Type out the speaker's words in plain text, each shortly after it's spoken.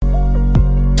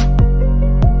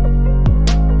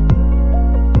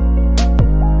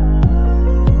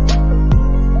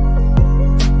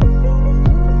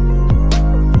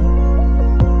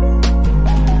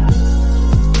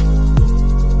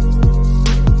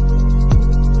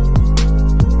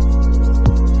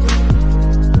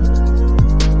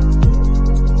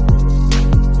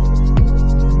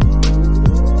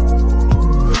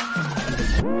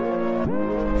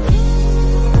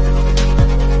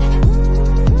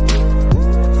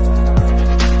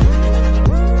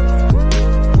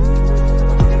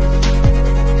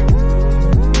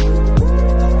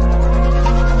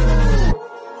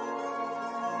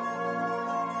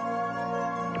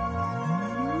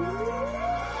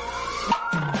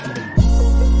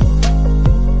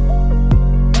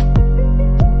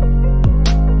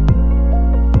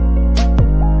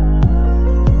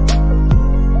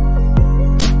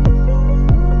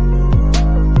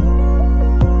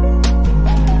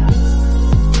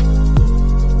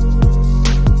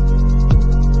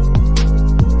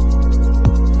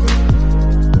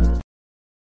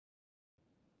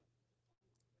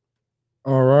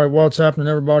what's happening,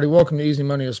 everybody? Welcome to Easy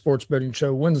Money, a sports betting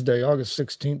show, Wednesday, August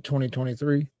 16th,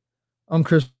 2023. I'm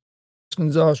Chris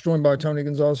Gonzalez, joined by Tony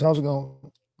Gonzalez. How's it going?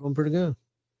 Going pretty good.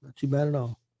 Not too bad at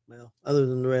all. Well, other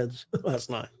than the Reds last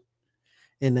night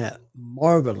in that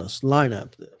marvelous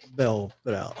lineup that Bell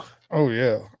put out. Oh,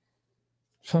 yeah.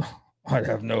 I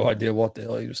have no idea what the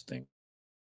hell he was thinking.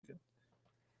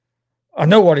 I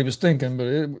know what he was thinking, but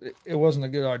it wasn't a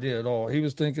good idea at all. He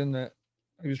was thinking that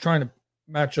he was trying to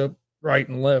match up right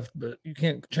and left, but you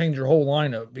can't change your whole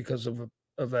lineup because of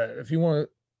that. If you want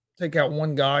to take out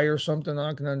one guy or something,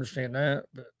 I can understand that,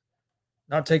 but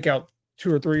not take out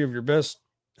two or three of your best.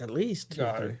 At least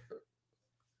guys.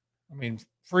 I mean,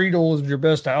 Friedel is your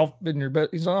best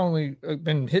He's not only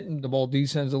been hitting the ball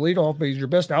decent as a leadoff, but he's your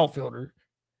best outfielder.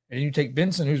 And you take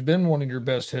Benson, who's been one of your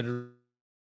best hitters,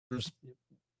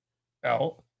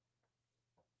 out.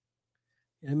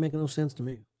 It didn't make no sense to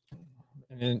me.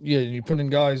 And then, you put in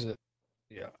guys that,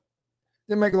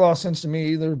 didn't make a lot of sense to me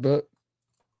either, but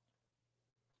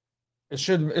it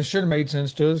should have made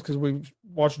sense to us because we've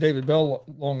watched David Bell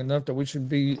long enough that we should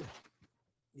be.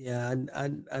 Yeah, I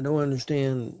don't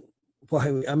understand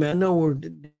why. I know we're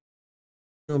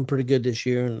doing pretty good this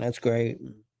year, and that's great.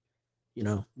 You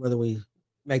know, whether we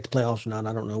make the playoffs or not,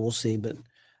 I don't know. We'll see. But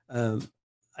I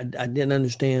didn't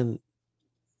understand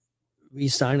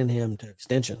re-signing him to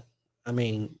extension. I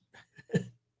mean, it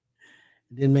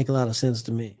didn't make a lot of sense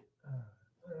to me.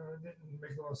 It didn't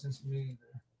make a lot of sense to me either.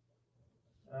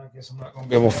 I guess I'm not going to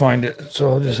be able to find it,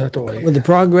 so I'll just have to wait. With the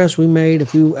progress we made,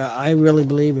 I really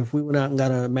believe if we went out and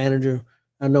got a manager,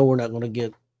 I know we're not going to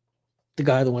get the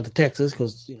guy that went to Texas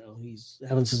because he's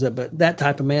having success, but that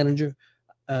type of manager,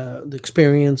 the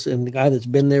experience and the guy that's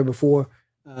been there before,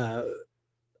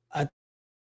 I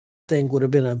think would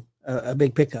have been a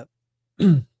big pickup.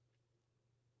 I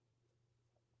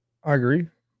agree.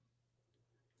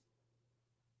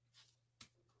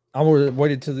 I would have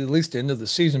waited till at least the end of the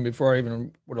season before I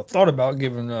even would have thought about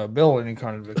giving Bill any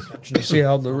kind of extension to see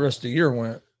how the rest of the year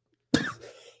went.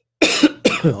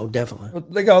 Oh, definitely.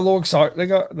 But they got a little excited.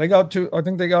 I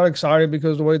think they got excited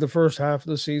because the way the first half of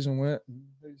the season went,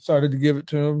 they decided to give it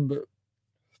to him. But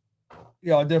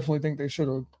yeah, I definitely think they should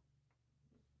have.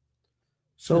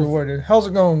 Waited. How's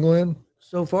it going, Glenn?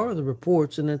 So far, the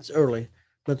reports, and it's early,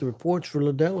 but the reports for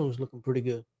Liddell is looking pretty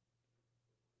good.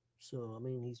 So, I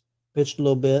mean, he's pitched a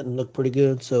little bit and looked pretty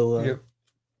good. So, yep.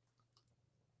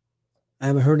 I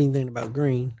haven't heard anything about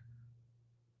Green.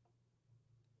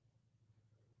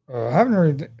 I haven't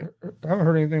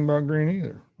heard anything about Green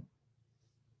either.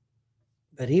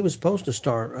 But he was supposed to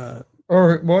start.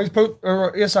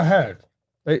 Yes, I had.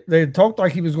 They had talked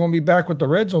like he was going to be back with the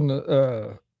Reds on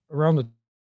the around the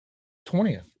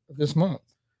 20th of this month.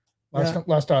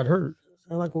 Last I'd heard.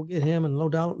 Sounds like we'll get him and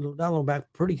Lodalo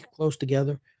back pretty close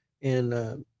together,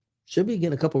 and should be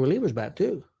getting a couple relievers back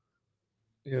too.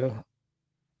 Yeah.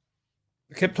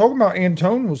 I kept talking about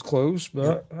Antone was close,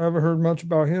 but I haven't heard much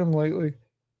about him lately.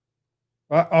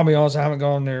 I'll be honest, I haven't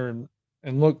gone there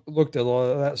and looked at a lot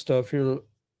of that stuff here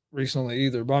recently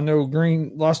either. But I know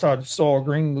Green, last I saw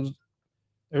Green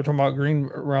they were talking about Green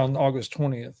around August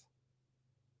 20th.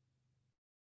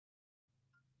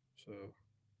 So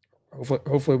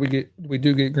hopefully we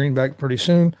do get Green back pretty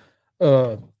soon.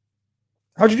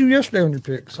 How'd you do yesterday on your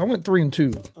picks? I went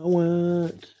 3-2. I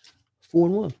went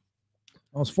 4-1.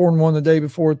 I was 4-1 the day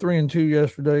before, 3-2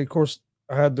 yesterday. Of course,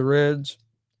 I had the Reds.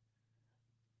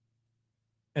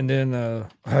 And then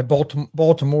I had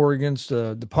Baltimore against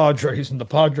the Padres, and the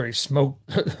Padres smoked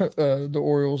the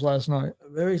Orioles last night.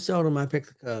 Very seldom I pick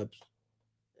the Cubs.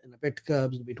 And I picked the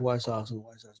Cubs to beat the White Sox, and the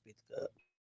White Sox beat the Cubs.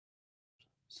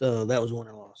 So that was one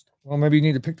I lost. Well, maybe you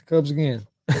need to pick the Cubs again.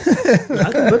 I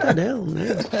can put that down.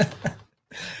 Yeah.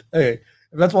 Hey,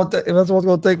 if that's what's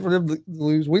going to take for them to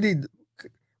lose,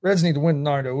 Reds need to win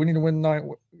tonight. Though we need to win tonight.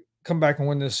 Come back and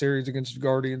win this series against the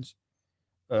Guardians.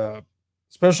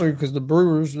 Especially because the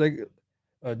Brewers,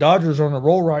 Dodgers are on a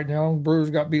roll right now. Brewers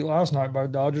got beat last night by the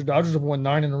Dodgers. Dodgers have won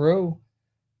 9 in a row.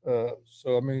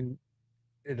 So I mean,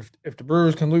 if the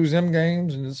Brewers can lose them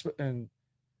games and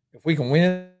if we can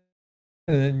win,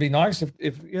 it'd be nice if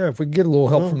we could get a little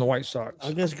help from the White Sox.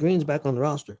 I guess Green's back on the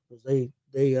roster because they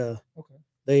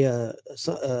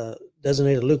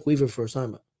designated Luke Weaver for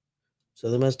assignment. So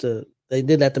they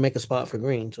did that to make a spot for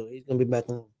Green. So he's going to be back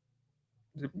on.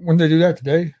 When did they do that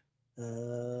today?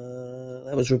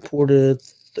 That was reported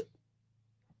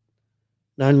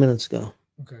 9 minutes ago.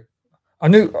 Okay. I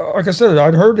knew, like I said,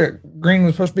 I'd heard that Green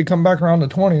was supposed to be coming back around the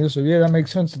 20th. So, yeah, that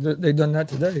makes sense that they've done that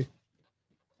today.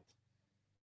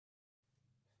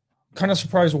 Kind of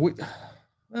surprised.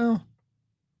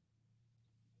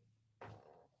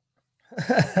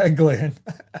 Glenn.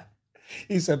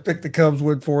 He said, "Pick the Cubs,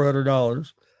 win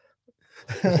 $400."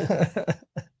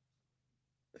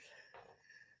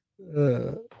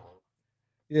 uh,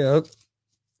 yeah,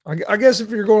 I guess if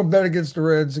you're going to bet against the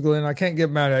Reds, Glenn, I can't get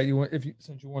mad at you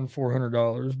since you won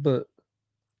 $400. But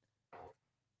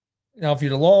now, if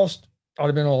you'd have lost, I'd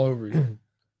have been all over you.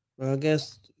 Well, I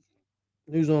guess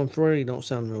news on Freddie don't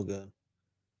sound real good.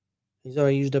 He's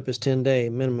already used up his 10-day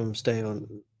minimum stay on,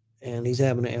 and he's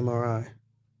having an MRI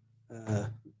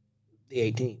the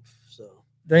 18th. So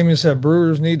Damien said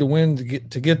Brewers need to win to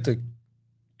get the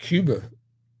Cuba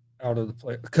out of the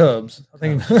play. Cubs, I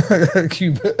think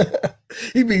Cuba.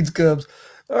 He beats Cubs.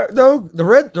 No, the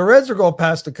Reds are going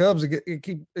past the Cubs to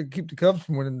keep the Cubs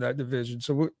from winning that division.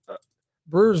 So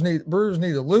Brewers need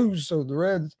to lose so the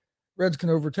Reds can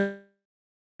overtake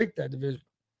that division.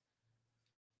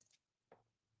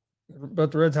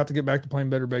 But the Reds have to get back to playing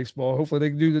better baseball. Hopefully, they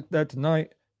can do that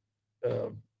tonight.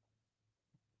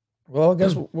 Well, I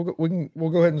guess we'll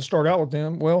go ahead and start out with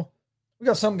them. Well, we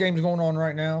got some games going on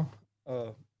right now.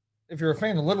 If you're a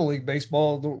fan of Little League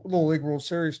baseball, the Little League World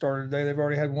Series started today. They've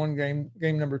already had one game.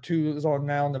 Game number 2 is on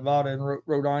now, Nevada and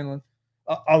Rhode Island.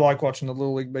 I like watching the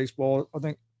Little League baseball. I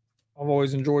think I've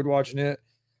always enjoyed watching it.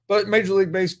 But Major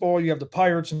League Baseball, you have the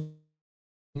Pirates and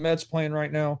Mets playing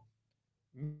right now.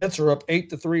 Mets are up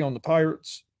 8-3 on the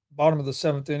Pirates. Bottom of the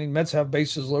 7th inning. Mets have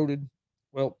bases loaded.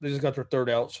 Well, they just got their third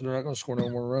out, so they're not going to score no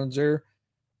more runs there.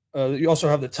 You also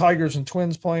have the Tigers and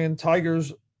Twins playing.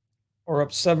 Tigers are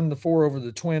up 7-4 over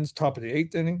the Twins, top of the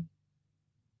 8th inning.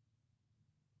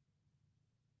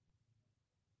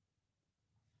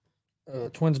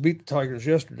 Twins beat the Tigers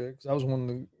yesterday because that was one of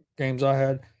the games I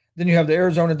had. Then you have the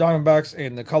Arizona Diamondbacks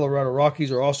and the Colorado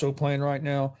Rockies are also playing right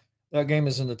now. That game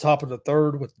is in the top of the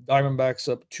 3rd with the Diamondbacks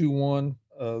up 2-1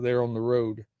 there on the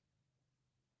road.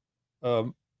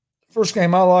 First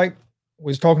game I like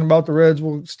was talking about the Reds.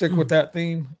 We'll stick with that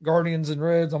theme. Guardians and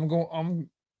Reds. I'm gonna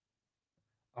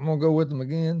go with them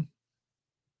again.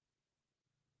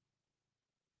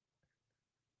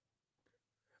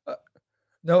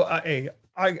 No,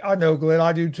 I know, Glenn.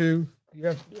 I do too. You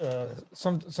have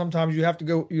sometimes you have to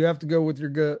go with your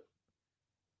gut.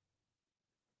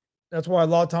 That's why a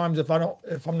lot of times if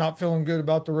I'm not feeling good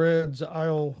about the Reds,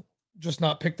 I'll just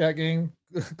not pick that game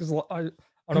because I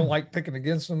don't like picking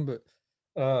against them. But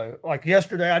like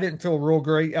yesterday, I didn't feel real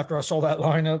great after I saw that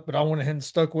lineup, but I went ahead and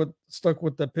stuck with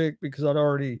the pick because I'd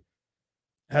already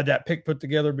had that pick put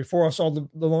together before I saw the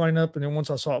lineup, and then once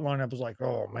I saw it lineup, I was like,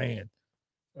 oh man.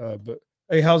 But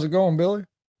hey, how's it going, Billy?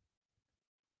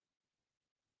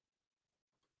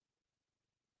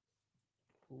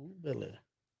 Billy.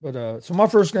 But so my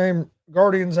first game,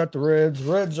 Guardians at the Reds.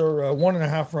 Reds are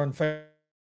 1.5 run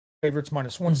favorites,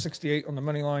 minus 168 on the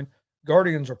money line.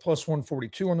 Guardians are plus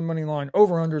 142 on the money line.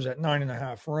 Over unders at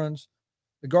 9.5 runs.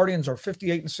 The Guardians are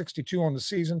 58-62 on the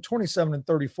season,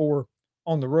 27-34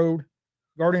 on the road.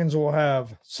 Guardians will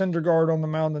have Syndergaard on the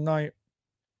mound tonight.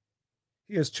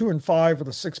 He is 2-5 with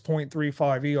a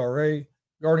 6.35 ERA.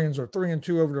 Guardians are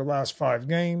 3-2 over their last 5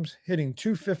 games, hitting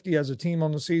 .250 as a team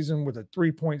on the season with a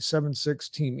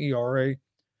 3.76 team ERA.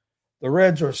 The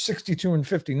Reds are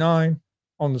 62-59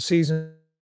 on the season,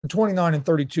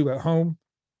 29-32 at home.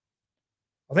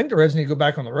 I think the Reds need to go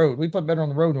back on the road. We play better on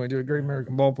the road than we do at Great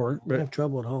American Ballpark. We have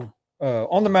trouble at home.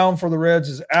 On the mound for the Reds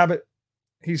is Abbott.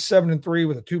 He's 7-3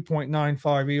 with a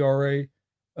 2.95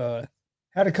 ERA.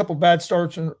 Had a couple bad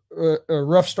starts and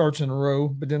rough starts in a row,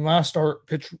 but then last start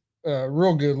pitched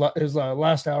real good. His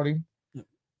last outing,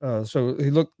 so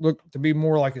he looked to be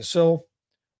more like himself.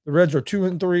 The Reds are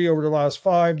 2-3 over the last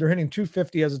 5. They're hitting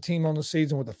 .250 as a team on the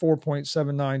season with a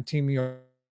 4.79 team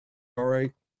ERA.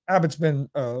 Abbott's been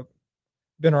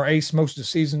our ace most of the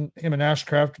season. Him and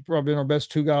Ashcraft have probably been our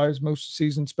best 2 guys most of the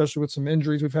season, especially with some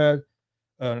injuries we've had.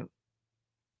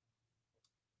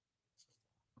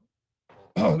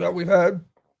 That we've had.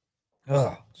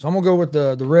 So I'm gonna go with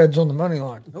the Reds on the money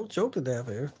line. No joke to that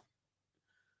here.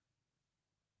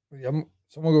 Yeah,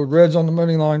 so I'm gonna go with Reds on the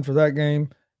money line for that game.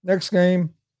 Next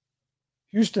game,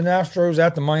 Houston Astros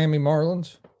at the Miami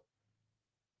Marlins.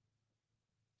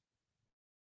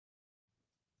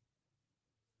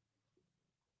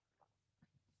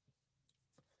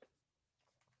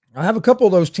 I have a couple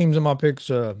of those teams in my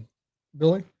picks,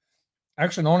 Billy.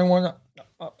 Actually, the only one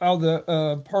out of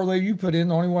the parlay you put in,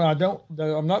 the only one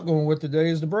I'm not going with today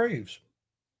is the Braves.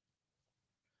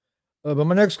 But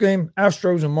my next game,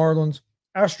 Astros and Marlins.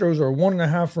 Astros are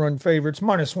 1.5 run favorites,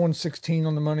 minus 116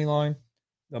 on the money line.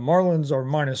 The Marlins are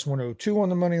minus 102 on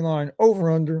the money line.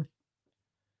 Over under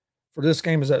for this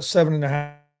game is at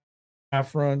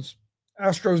 7.5 runs.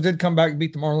 Astros did come back and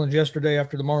beat the Marlins yesterday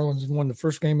after the Marlins won the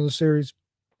first game of the series.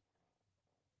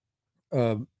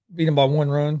 Beat them by 1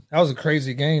 run. That was a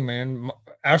crazy game, man.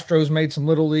 Astros made some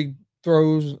little league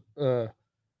throws,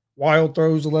 wild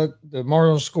throws to let the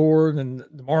Marlins score, and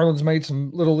the Marlins made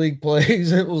some little league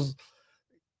plays. It was.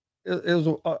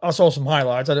 I saw some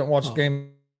highlights. I didn't watch the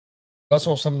game. I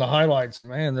saw some of the highlights.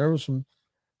 Man, there was some.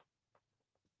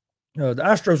 The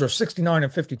Astros are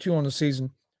 69-52 on the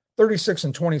season,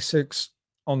 36-26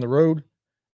 on the road.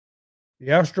 The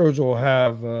Astros will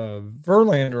have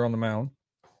Verlander on the mound,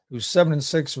 who's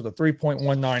 7-6 with a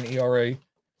 3.19 ERA.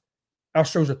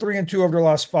 Astros are 3-2 over their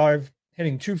last 5,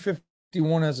 hitting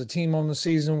 251 as a team on the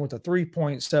season with a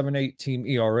 3.78 team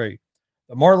ERA.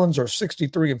 The Marlins are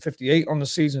 63-58 on the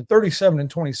season,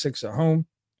 37-26 at home.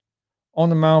 On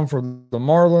the mound for the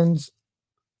Marlins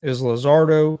is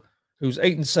Luzardo, who's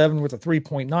 8-7 with a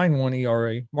 3.91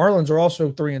 ERA. Marlins are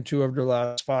also 3-2 over their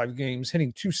last 5 games,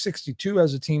 hitting 262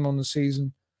 as a team on the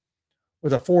season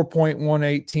with a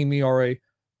 4.18 team ERA.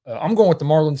 I'm going with the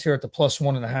Marlins here at the plus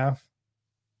 1.5.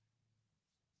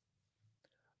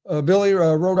 Billy,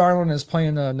 Rhode Island is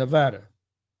playing Nevada.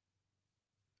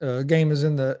 Game is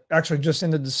actually just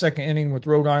ended the second inning with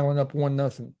Rhode Island up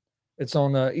 1-0. It's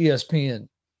on ESPN.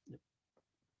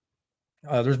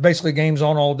 There's basically games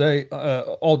on all day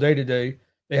today.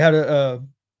 They had a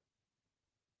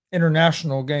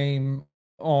international game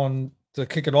on to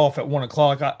kick it off at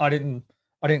 1:00.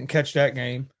 I didn't catch that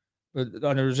game, but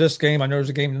I know there's this game. I know there's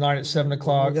a game tonight at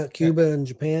 7:00. We got Cuba and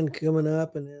Japan coming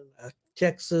up, and then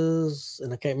Texas,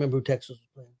 and I can't remember who Texas is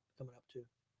playing coming up too.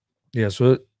 Yeah,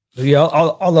 so yeah,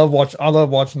 I love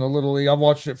watching the Little League. I've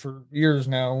watched it for years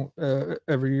now,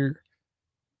 every year.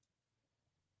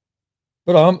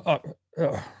 But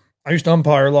I used to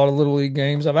umpire a lot of Little League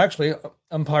games. I've actually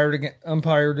umpired,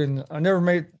 and I never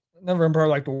umpired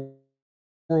like the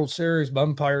World Series, but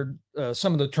umpired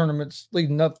some of the tournaments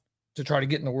leading up to try to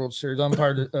get in the World Series. I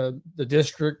umpired the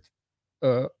district,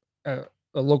 a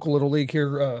local Little League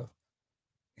here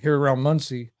around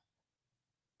Muncie,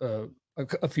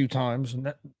 a few times, and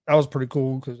that was pretty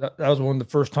cool because that was one of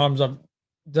the first times I've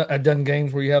done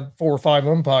games where you have 4 or 5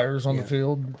 umpires on the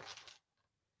field.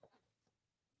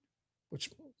 Which,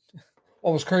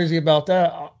 what was crazy about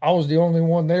that, I was the only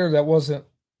one there that wasn't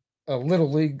a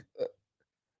Little League,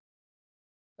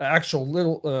 actual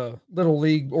Little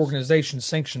League organization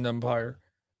sanctioned umpire,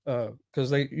 because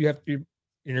you're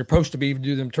supposed to be able to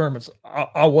do them tournaments.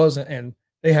 I wasn't, and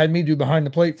they had me do behind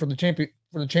the plate for the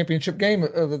championship game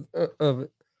of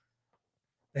it.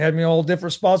 They had me all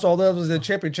different spots. All that was the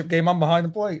championship game. I'm behind the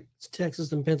plate. It's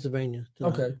Texas and Pennsylvania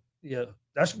tonight. Okay, yeah,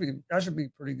 that should be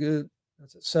pretty good.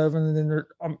 That's at 7, and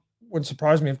then wouldn't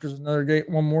surprise me if there's another game,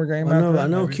 one more game. I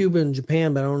know Cuba and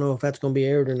Japan, but I don't know if that's going to be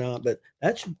aired or not. But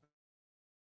that should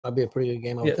be a pretty good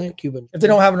game. I would think Cuba. If they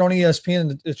don't have it on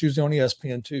ESPN, it's usually on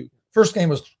ESPN too. First game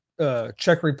was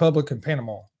Czech Republic and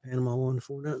Panama. Panama won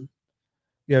 4-0.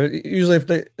 Yeah, usually if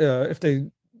they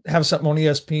have something on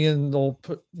ESPN, they'll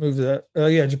move that.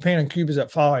 Japan and Cuba's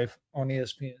at 5 on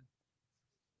ESPN.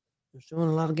 They're showing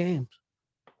a lot of games.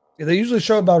 Yeah, they usually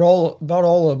show about all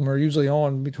of them are usually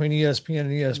on between ESPN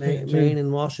and ESPN. Maine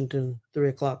and Washington,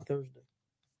 3:00 Thursday.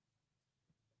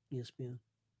 ESPN.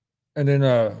 And then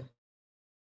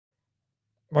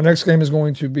my next game is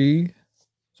going to be,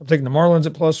 so I'm taking the Marlins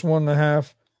at plus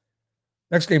 1.5.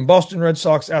 Next game, Boston Red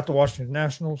Sox at the Washington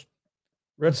Nationals.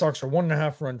 Red Sox are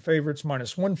 1.5 run favorites,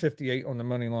 minus 158 on the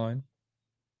money line.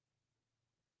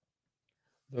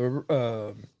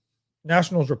 The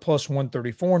Nationals are plus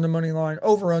 134 on the money line.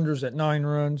 Over-unders at 9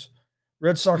 runs.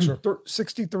 Red Sox are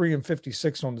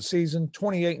 63-56 on the season,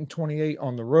 28-28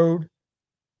 on the road.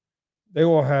 They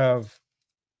will have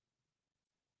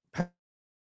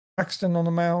Paxton on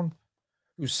the mound,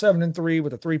 who's 7-3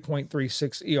 with a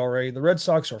 3.36 ERA. The Red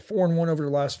Sox are 4-1 over the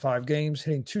last 5 games,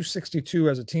 hitting 262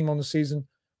 as a team on the season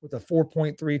with a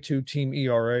 4.32 team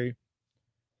ERA.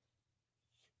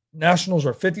 Nationals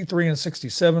are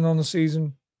 53-67 on the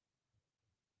season,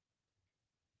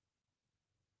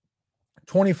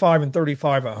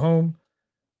 25-35 at home.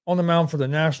 On the mound for the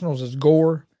Nationals is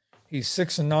Gore. He's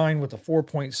 6-9 with a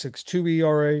 4.62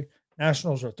 ERA.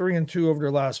 Nationals are 3-2 over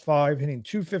their last 5, hitting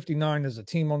 259 as a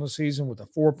team on the season with a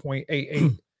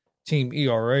 4.88 team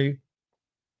ERA.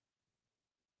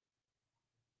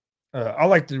 I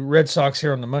like the Red Sox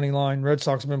here on the money line. Red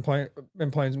Sox have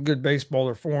been playing some good baseball.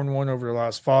 They're 4-1 over the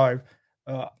last 5.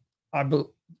 I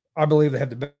believe they have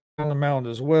the best on the mound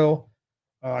as well.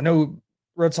 I know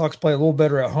Red Sox play a little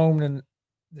better at home than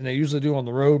they usually do on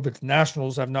the road, but the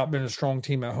Nationals have not been a strong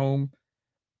team at home.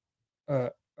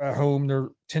 At home, they're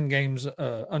 10 games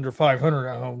under 500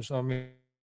 at home. So I mean,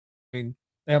 mean,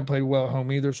 they haven't played well at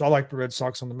home either, so I like the Red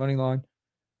Sox on the money line.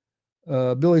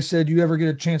 Billy said, "You ever get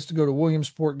a chance to go to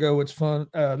Williamsport? Go, it's fun."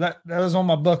 That is on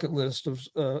my bucket list of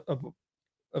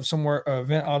somewhere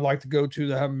event I'd like to go to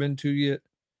that I haven't been to yet.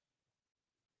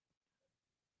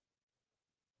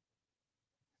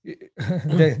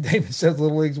 David says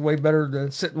Little League's way better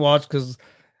to sit and watch because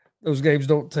those games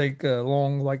don't take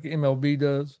long like MLB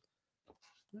does.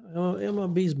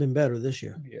 MLB's been better this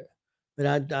year. Yeah,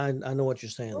 but I know what you're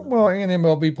saying. Though. Well, and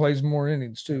MLB plays more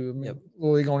innings too. I mean, Yep.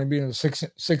 Little League only being a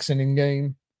six inning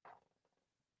game,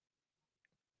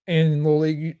 and in Little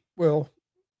League, well,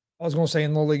 I was going to say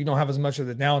in Little League you don't have as much of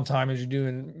the downtime as you do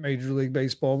in Major League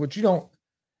Baseball, but you don't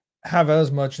have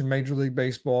as much in Major League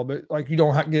Baseball. But like you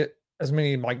don't get as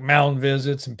many like mound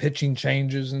visits and pitching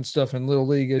changes and stuff in Little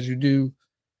League as you do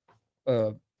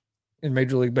in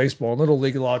Major League Baseball. In Little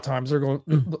League, a lot of times they're going,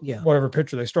 whatever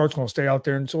pitcher they start's going to stay out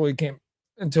there until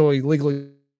he legally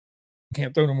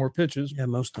can't throw no more pitches. Yeah,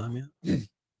 most time, yeah.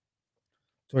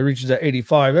 So he reaches at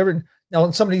 85. Now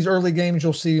in some of these early games,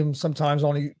 you'll see him sometimes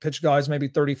only pitch guys maybe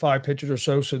 35 pitches or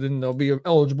so. So then they'll be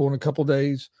eligible in a couple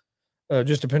days,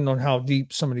 just depending on how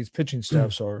deep some of these pitching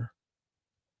staffs are.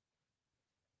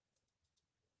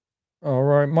 All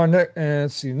right,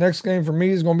 let's see. Next game for me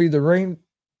is going to be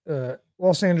the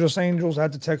Los Angeles Angels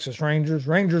at the Texas Rangers.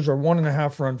 Rangers are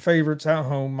 1.5 run favorites at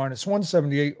home, minus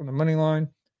 178 on the money line.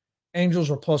 Angels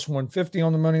are plus 150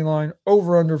 on the money line.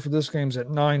 Over under for this game's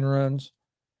at 9 runs.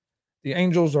 The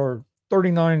Angels are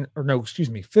 59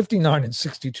 and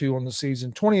 62 on the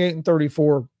season, 28 and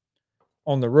 34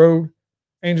 on the road.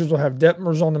 Angels will have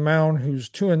Detmers on the mound, who's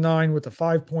 2-9 with a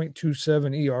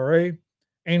 5.27 ERA.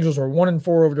 Angels are 1-4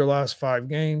 over their last 5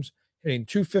 games, hitting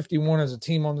 .251 as a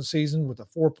team on the season with a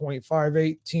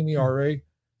 4.58 team ERA.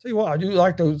 Tell you what, I do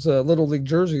like those Little League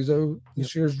jerseys, though.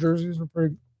 This year's jerseys are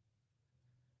pretty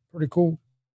cool.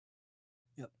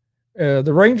 Yep.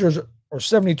 The Rangers are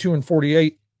 72 and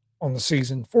 48 on the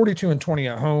season, 42 and 20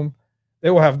 at home.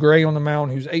 They will have Gray on the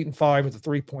mound, who's 8-5 with a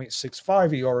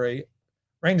 3.65 ERA.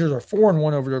 Rangers are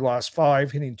 4-1 over their last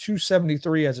 5, hitting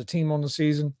 .273 as a team on the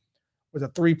season with a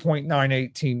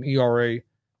 3.98 team ERA.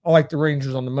 I like the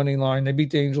Rangers on the money line. They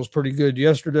beat the Angels pretty good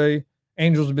yesterday.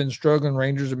 Angels have been struggling.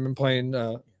 Rangers have been playing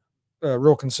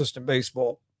real consistent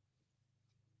baseball.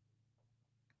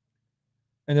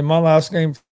 And then my last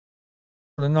game for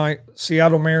the night,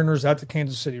 Seattle Mariners at the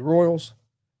Kansas City Royals.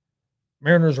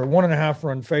 Mariners are 1.5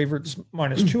 run favorites,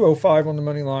 minus 205 on the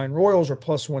money line. Royals are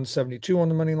plus 172 on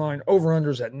the money line.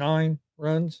 Over-unders at 9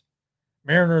 runs.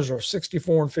 Mariners are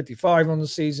 64 and 55 on the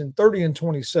season, 30 and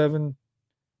 27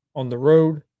 on the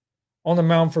road. On the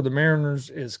mound for the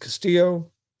Mariners is Castillo.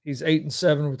 He's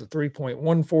 8-7 with a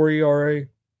 3.14 ERA.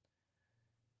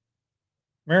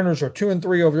 Mariners are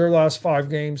 2-3 over their last 5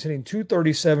 games, hitting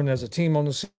 .237 as a team on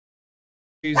the season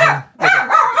with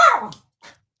a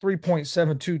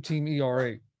 3.72 team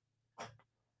ERA.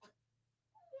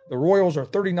 The Royals are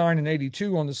 39 and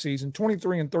 82 on the season,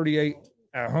 23 and 38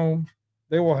 at home.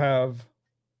 They will have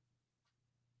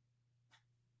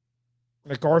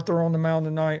MacArthur on the mound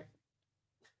tonight,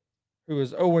 who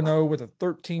is 0-0 with a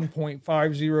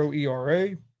 13.50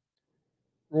 ERA.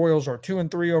 Royals are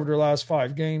 2-3 over their last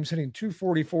 5 games, hitting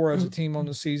 .244 as a team on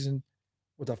the season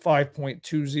with a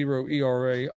 5.20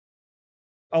 ERA.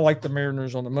 I like the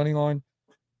Mariners on the money line.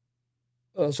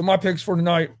 So my picks for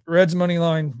tonight: Reds money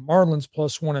line, Marlins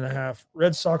plus 1.5,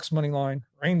 Red Sox money line,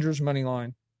 Rangers money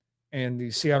line, and the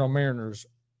Seattle Mariners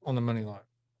on the money line.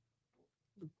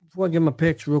 Before I give my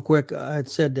picks real quick, I had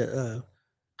said that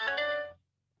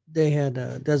they had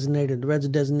the Reds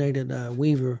designated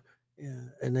Weaver,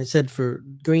 and they said for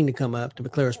Green to come up to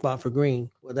declare a spot for Green.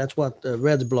 Well, that's what the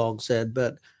Reds blog said,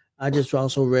 but I just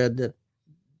also read that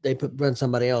they run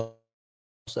somebody else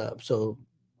up, so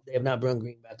they have not run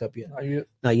Green back up yet.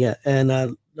 Not yet. And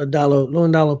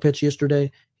Lewandowski pitched yesterday.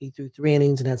 He threw 3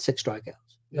 innings and had 6 strikeouts.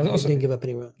 He didn't give up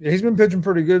any runs. Yeah, he's been pitching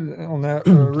pretty good on that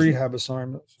rehab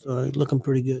assignment. So he's looking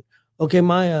pretty good. Okay,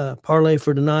 my parlay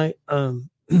for tonight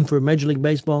for Major League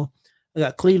Baseball, I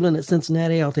got Cleveland at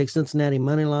Cincinnati. I'll take Cincinnati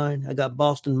money line. I got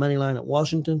Boston money line at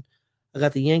Washington. I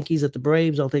got the Yankees at the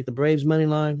Braves. I'll take the Braves money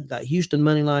line. I got Houston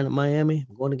money line at Miami.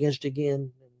 I'm going against you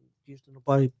again. Houston will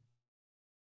probably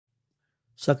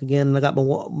suck again. And I got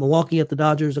Milwaukee at the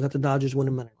Dodgers. I got the Dodgers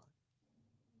winning money line.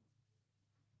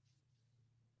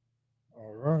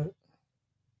 All right.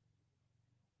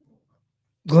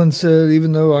 Glenn said,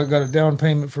 even though I got a down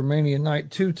payment for Mania Night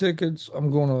 2 tickets,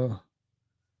 I'm going to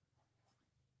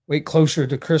wait closer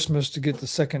to Christmas to get the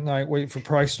second night, wait for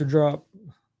price to drop.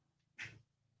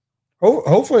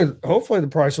 Hopefully the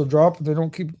price will drop if they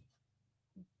don't keep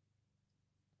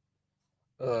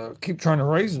trying to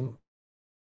raise them.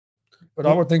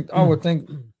 But I would think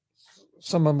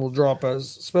some of them will drop,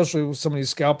 as especially with some of these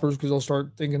scalpers, because they'll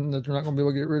start thinking that they're not going to be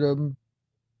able to get rid of them.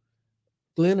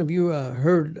 Glenn, have you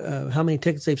heard how many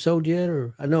tickets they've sold yet?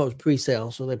 Or I know it was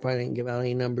pre-sale, so they probably didn't give out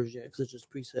any numbers yet because it's just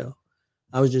pre-sale.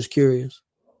 I was just curious.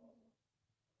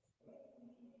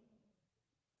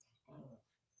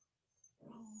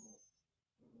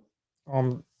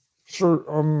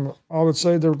 Sure. I would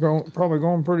say they're probably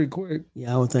going pretty quick.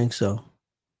 Yeah, I would think so.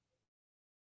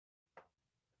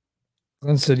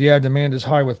 Glenn said, "Yeah, demand is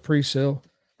high with pre-sale."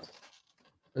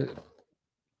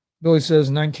 Billy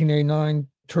says, 1989,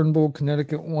 Turnbull,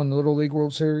 Connecticut won the Little League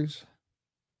World Series.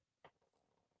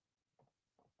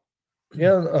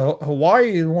 Yeah,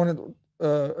 Hawaii wanted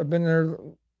have been there.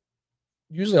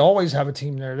 Usually, always have a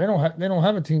team there. They don't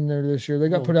have a team there this year. They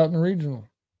got put out in the regional.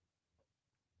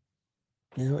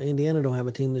 You know, Indiana don't have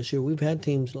a team this year. We've had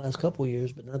teams the last couple of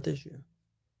years, but not this year.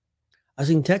 I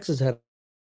seen Texas had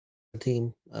a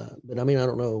team, but I mean, I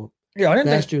don't know. Yeah,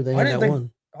 last year they had that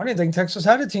one. I didn't think Texas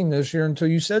had a team this year until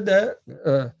you said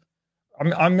that.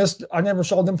 I missed. I never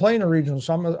saw them play in the regional,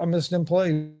 so I missed them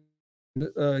play.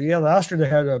 Yeah, last year they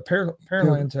had a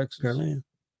Pearland, Texas. Pearland.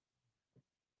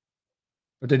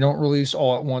 But they don't release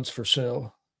all at once for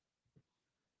sale.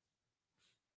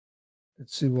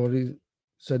 Let's see what he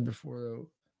said before, though.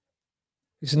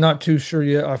 He said, not too sure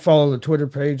yet. I follow the Twitter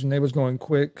page, and they was going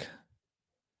quick.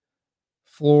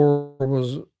 Floor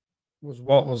was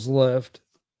what was left,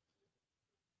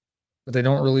 but they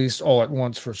don't release all at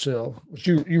once for sale. Which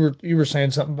you were saying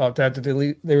something about that they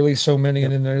release so many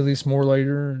and then they release more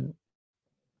later.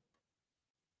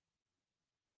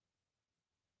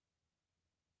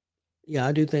 Yeah,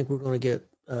 I do think we're going to get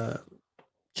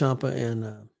Champa and,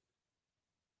 of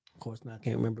course, now I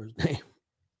can't remember his name.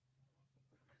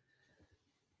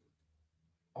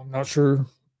 I'm not sure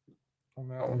on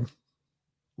that one.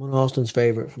 One of Austin's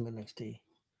favorite from NXT.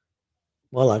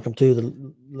 Well, I like him too,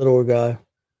 the littler guy.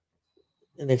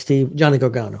 NXT, Johnny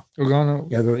Gargano. Gargano?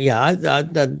 Yeah,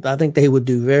 I think they would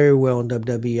do very well in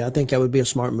WWE. I think that would be a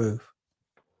smart move.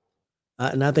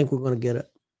 And I think we're going to get it.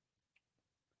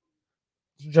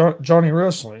 Johnny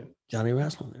Wrestling. Johnny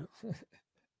Wrestling, yeah.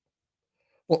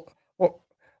 Well,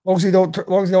 as long as he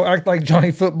don't act like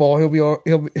Johnny Football, he'll be all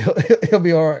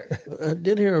right. I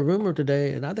did hear a rumor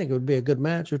today, and I think it would be a good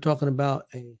match. You're talking about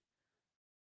a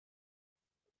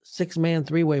 6-man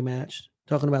 3-way match.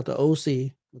 Talking about the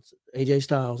OC with AJ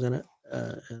Styles in it,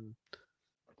 and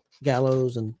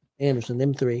Gallows and Anderson,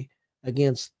 them three,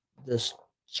 against the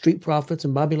Street Profits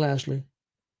and Bobby Lashley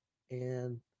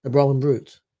and the Brawling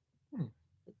Brutes.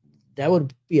 That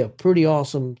would be a pretty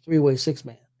awesome 3-way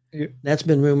 6-man. Yeah. That's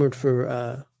been rumored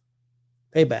for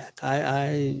Payback.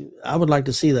 I would like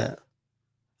to see that.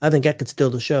 I think that could steal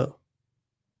the show.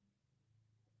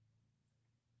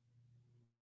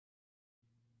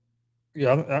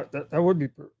 Yeah, that would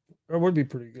be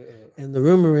pretty good. And the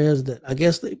rumor is that I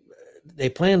guess they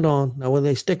planned on, now whether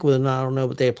they stick with it or not, I don't know,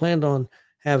 but they planned on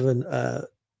having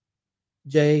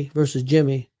Jay versus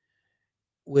Jimmy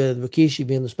with Rikishi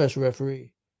being the special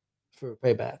referee for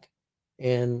Payback.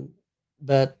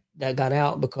 But that got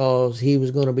out because he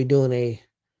was going to be doing a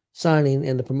signing,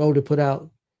 and the promoter put out,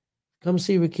 come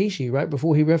see Rikishi right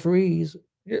before he referees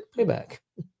Payback.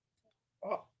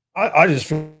 I just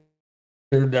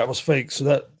figured that was fake, so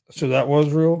that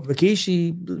was real.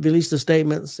 Rikishi released a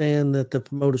statement saying that the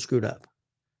promoter screwed up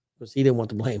because he didn't want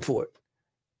the blame for it.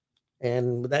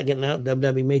 And with that getting out,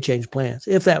 WWE may change plans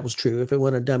if that was true, if it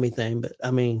wasn't a dummy thing. But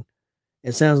I mean,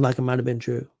 it sounds like it might have been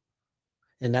true.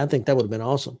 And I think that would have been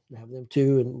awesome to have them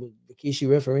two and with Rikishi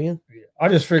refereeing. Yeah, I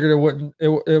just figured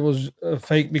it was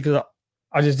fake because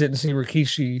I just didn't see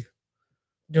Rikishi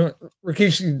doing.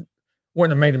 Rikishi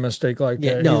wouldn't have made a mistake like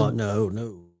that.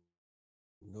 No.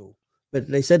 But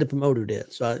they said the promoter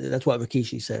did, so that's what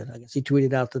Rikishi said. I guess he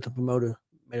tweeted out that the promoter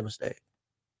made a mistake.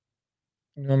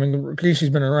 You know, I mean, Rikishi's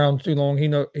been around too long. He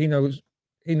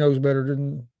knows better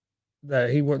than that.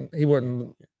 He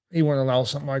wouldn't allow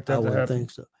something like that to happen. I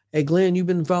think so. Hey, Glenn, you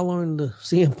been following the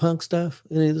CM Punk stuff?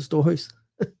 Any of the stories?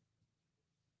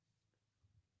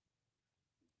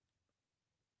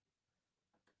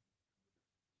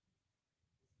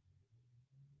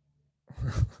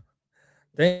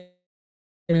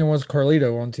 Damien was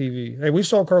Carlito on TV. Hey, we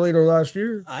saw Carlito last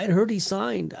year. I had heard he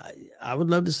signed. I would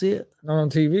love to see it. Not on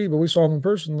TV, but we saw him in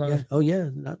person last. Yeah. Oh yeah,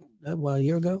 not a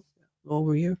year ago,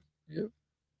 over a year. Yep.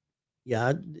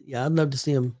 Yeah, I'd love to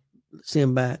see him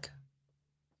back.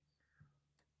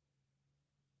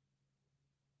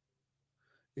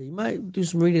 Yeah, you might do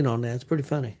some reading on that. It's pretty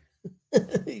funny.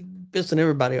 Pissing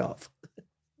everybody off.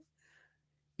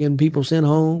 Getting people sent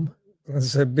home. I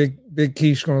said Big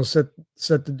Keish going to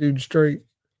set the dude straight.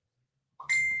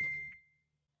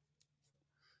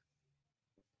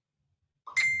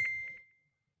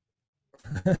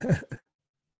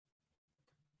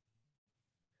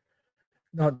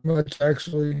 Not much,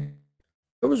 actually.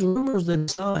 There was rumors that he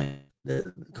signed,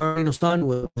 that Cardinals signed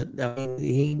with, but I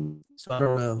mean, so I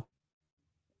don't know.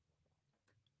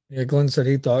 Yeah, Glenn said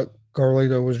he thought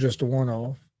Carlito was just a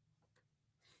one-off.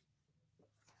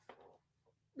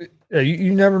 Yeah,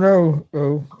 you never know.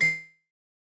 Oh,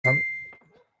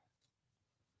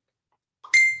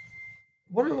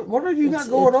 what are you got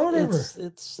going on over?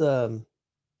 It's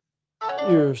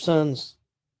your son's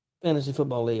fantasy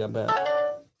football league, I bet.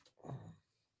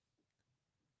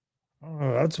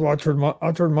 Oh, that's why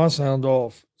I turned my sound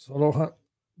off, so I don't have,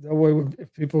 that way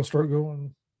if people start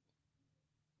going.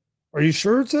 Are you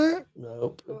sure it's that?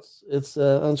 Nope, it's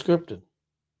unscripted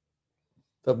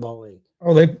football league.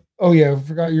 Oh yeah, I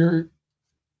forgot your.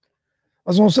 I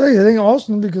was gonna say it ain't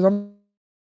Austin because I'm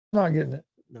not getting it.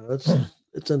 No, it's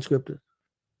unscripted.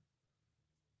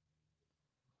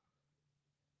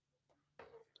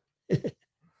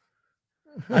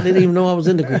 I didn't even know I was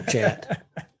in the group chat.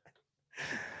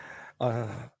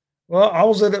 Well, I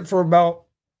was in it for about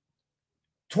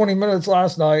 20 minutes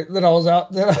last night. Then I was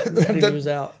out. Then it was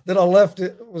out. Then I left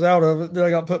it. Was out of it. Then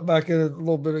I got put back in it a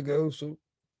little bit ago. So,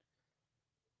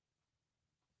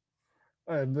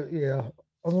 but yeah,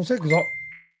 I was gonna say because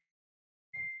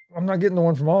I'm not getting the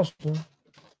one from Austin.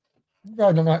 You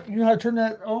probably don't. You know how to turn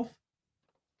that off?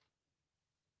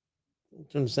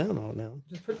 Turn the sound on now.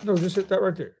 Just hit that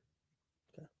right there.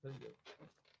 Okay, there you go.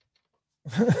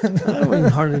 I don't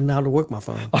even hardly know how to work my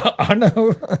phone. I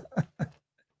know.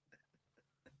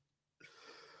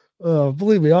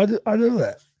 Believe me, I know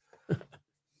that.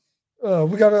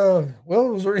 We got well,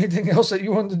 was there anything else that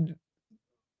you wanted to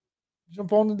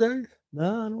jump on today?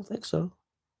 No, I don't think so.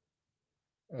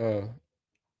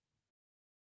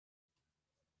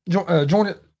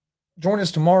 Join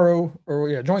us tomorrow,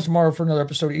 join us tomorrow for another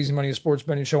episode of Easy Money, a sports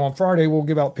betting show. On Friday, we'll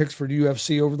give out picks for the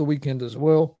UFC over the weekend as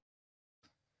well.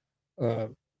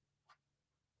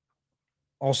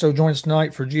 Also join us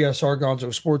tonight for GSR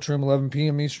Gonzo Sports Room, 11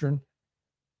 p.m. Eastern.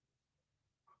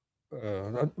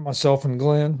 Myself and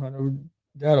Glenn. I know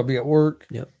Dad'll be at work.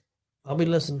 Yep, I'll be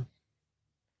listening.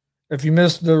 If you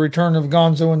missed the return of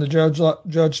Gonzo and the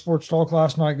Judge Sports Talk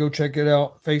last night, go check it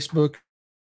out. Facebook,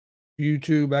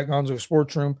 YouTube at Gonzo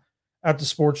Sports Room, at the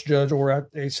Sports Judge, or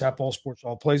at ASAP All Sports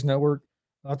All Plays Network.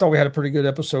 I thought we had a pretty good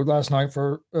episode last night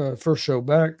for first show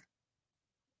back.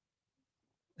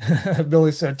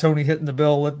 Billy said Tony hitting the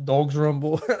bell, let the dogs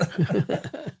rumble.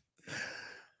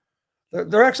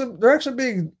 they're actually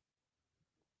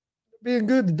being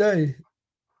good today.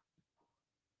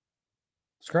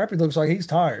 Scrappy looks like he's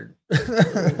tired. He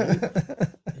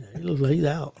looks like he's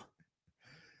out.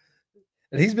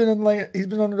 And he's been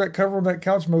under that cover on that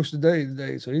couch most of the day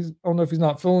today. So I don't know if he's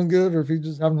not feeling good or if he's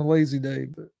just having a lazy day.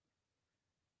 But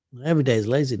every day is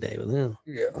lazy day with him.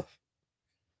 Yeah,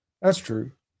 that's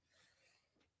true.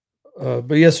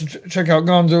 But yes, check out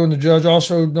Gonzo and the Judge.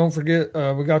 Also, don't forget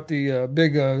we got the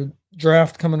big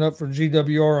draft coming up for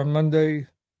GWR on Monday.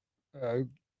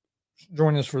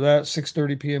 Join us for that,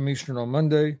 6:30 p.m. Eastern on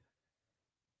Monday.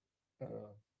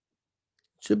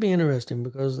 Should be interesting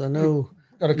because I know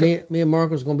me and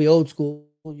Marco's going to be old school.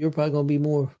 You're probably going to be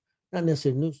more, not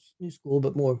necessarily new school,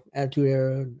 but more attitude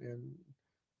era and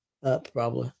up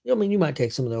probably. I mean, you might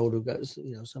take some of the older guys,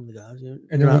 some of the guys.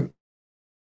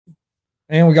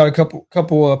 And we got a couple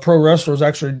pro wrestlers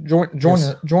actually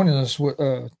joining us for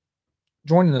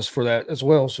that as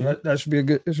well. So that should be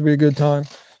a good time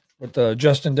with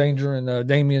Justin Danger and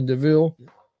Damian DeVille.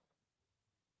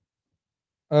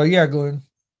 Yeah, Glenn.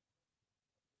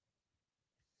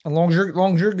 As long as you're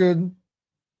good. As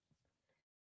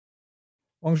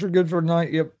long as you're good for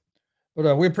tonight, yep.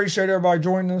 But we appreciate everybody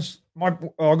joining us.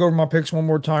 I'll go over my picks one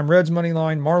more time. Reds money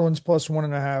line, Marlins plus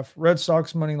 1.5, Red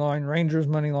Sox money line, Rangers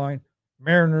money line,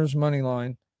 Mariners money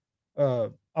line. I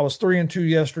was 3-2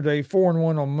 yesterday,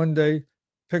 4-1 on Monday.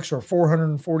 Picks are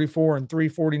 444 and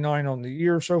 349 on the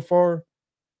year so far.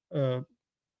 We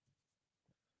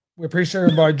appreciate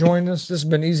everybody joining us. This has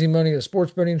been Easy Money, a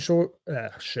sports betting show. We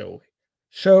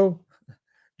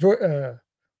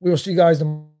will see you guys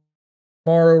tomorrow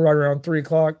right around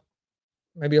 3:00,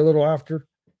 maybe a little after.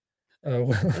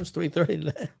 It's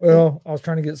 3:30. Well, I was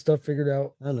trying to get stuff figured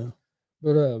out. I know.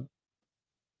 But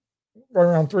right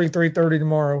around 3:30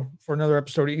 tomorrow for another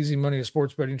episode of Easy Money, a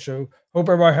sports betting show. Hope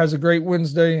everybody has a great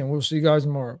Wednesday, and we'll see you guys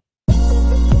tomorrow.